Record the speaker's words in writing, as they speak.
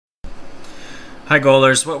Hi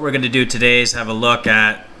goalers, what we're going to do today is have a look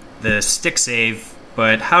at the stick save,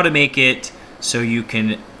 but how to make it so you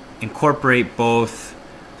can incorporate both,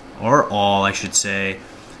 or all I should say,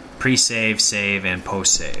 pre-save, save, and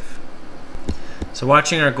post-save. So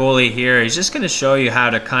watching our goalie here, he's just going to show you how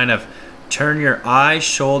to kind of turn your eyes,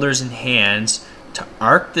 shoulders, and hands to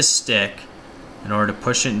arc the stick in order to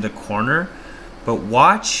push it into the corner. But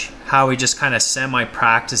watch how he just kind of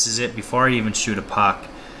semi-practices it before he even shoot a puck,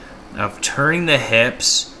 of turning the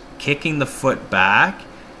hips, kicking the foot back,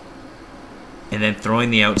 and then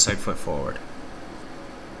throwing the outside foot forward.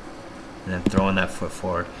 And then throwing that foot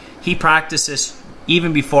forward. He practiced this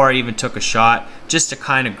even before I even took a shot, just to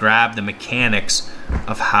kind of grab the mechanics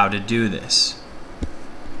of how to do this.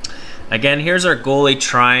 Again, here's our goalie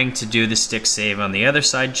trying to do the stick save on the other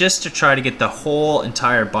side, just to try to get the whole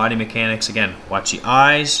entire body mechanics. Again, watch the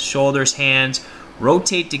eyes, shoulders, hands,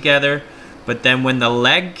 rotate together, but then when the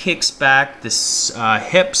leg kicks back, the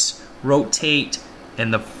hips rotate,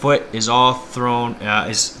 and the foot is all thrown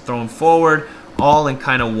forward, all in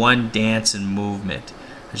kind of one dance and movement.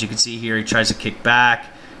 As you can see here, he tries to kick back,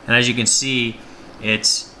 and as you can see,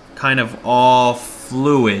 it's kind of all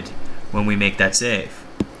fluid when we make that save.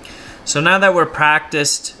 So now that we're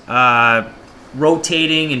practiced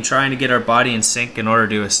rotating and trying to get our body in sync in order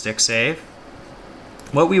to do a stick save,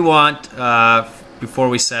 what we want before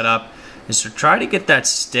we set up is to try to get that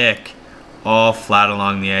stick all flat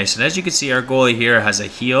along the ice. And as you can see, our goalie here has a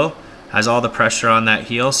heel, has all the pressure on that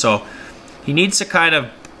heel, so he needs to kind of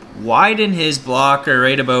widen his blocker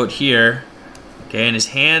right about here, okay, and his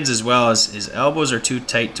hands as well, as his elbows are too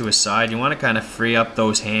tight to his side. You want to kind of free up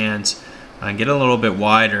those hands and get a little bit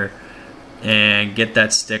wider and get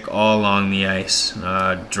that stick all along the ice,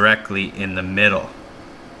 directly in the middle.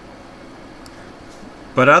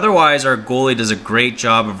 But otherwise, our goalie does a great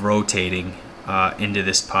job of rotating into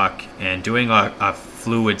this puck and doing a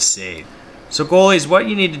fluid save. So goalies, what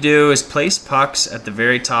you need to do is place pucks at the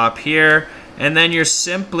very top here, and then you're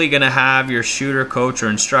simply going to have your shooter coach or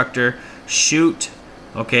instructor shoot,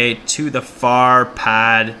 okay, to the far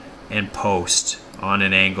pad and post on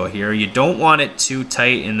an angle here. You don't want it too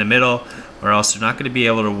tight in the middle, or else you're not going to be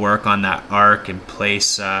able to work on that arc and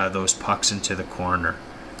place those pucks into the corner.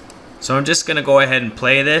 So I'm just going to go ahead and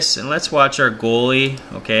play this, and let's watch our goalie,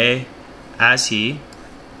 okay, as he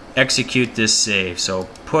execute this save. So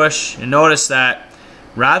push, and notice that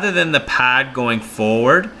rather than the pad going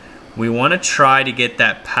forward, we want to try to get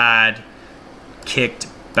that pad kicked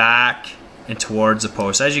back and towards the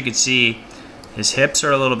post. As you can see, his hips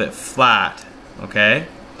are a little bit flat, okay?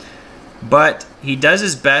 But he does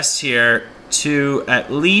his best here to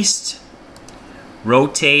at least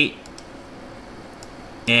rotate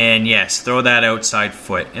and, yes, throw that outside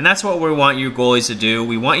foot. And that's what we want you goalies to do.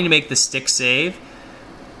 We want you to make the stick save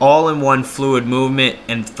all in one fluid movement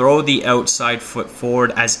and throw the outside foot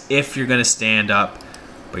forward as if you're going to stand up.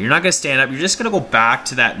 But you're not going to stand up. You're just going to go back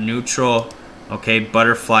to that neutral, okay,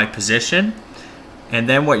 butterfly position. And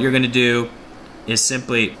then what you're going to do is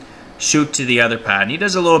simply shoot to the other pad. And he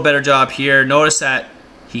does a little better job here. Notice that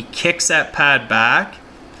he kicks that pad back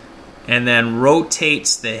and then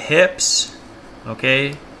rotates the hips,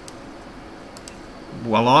 okay,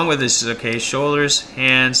 along with his, okay, shoulders,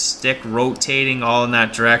 hands, stick rotating all in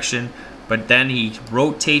that direction. But then he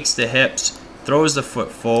rotates the hips, throws the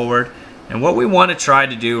foot forward. And what we want to try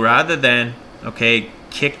to do, rather than, okay,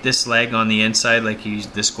 kick this leg on the inside like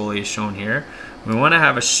this goalie is shown here, we want to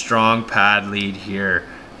have a strong pad lead here,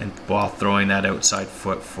 and while throwing that outside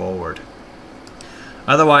foot forward.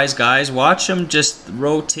 Otherwise, guys, watch him just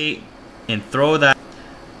rotate and throw that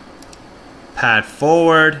pad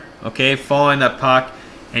forward, okay, following that puck.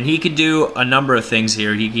 And he can do a number of things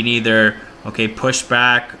here. He can either, okay, push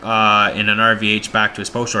back in an RVH back to his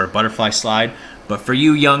post, or a butterfly slide. But for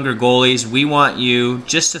you younger goalies, we want you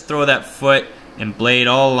just to throw that foot and blade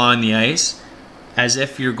all along the ice as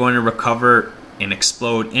if you're going to recover and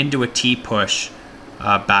explode into a T-push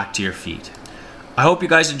back to your feet. I hope you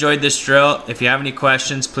guys enjoyed this drill. If you have any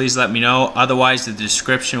questions, please let me know. Otherwise, the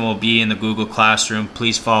description will be in the Google Classroom.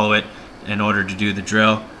 Please follow it in order to do the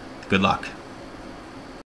drill. Good luck.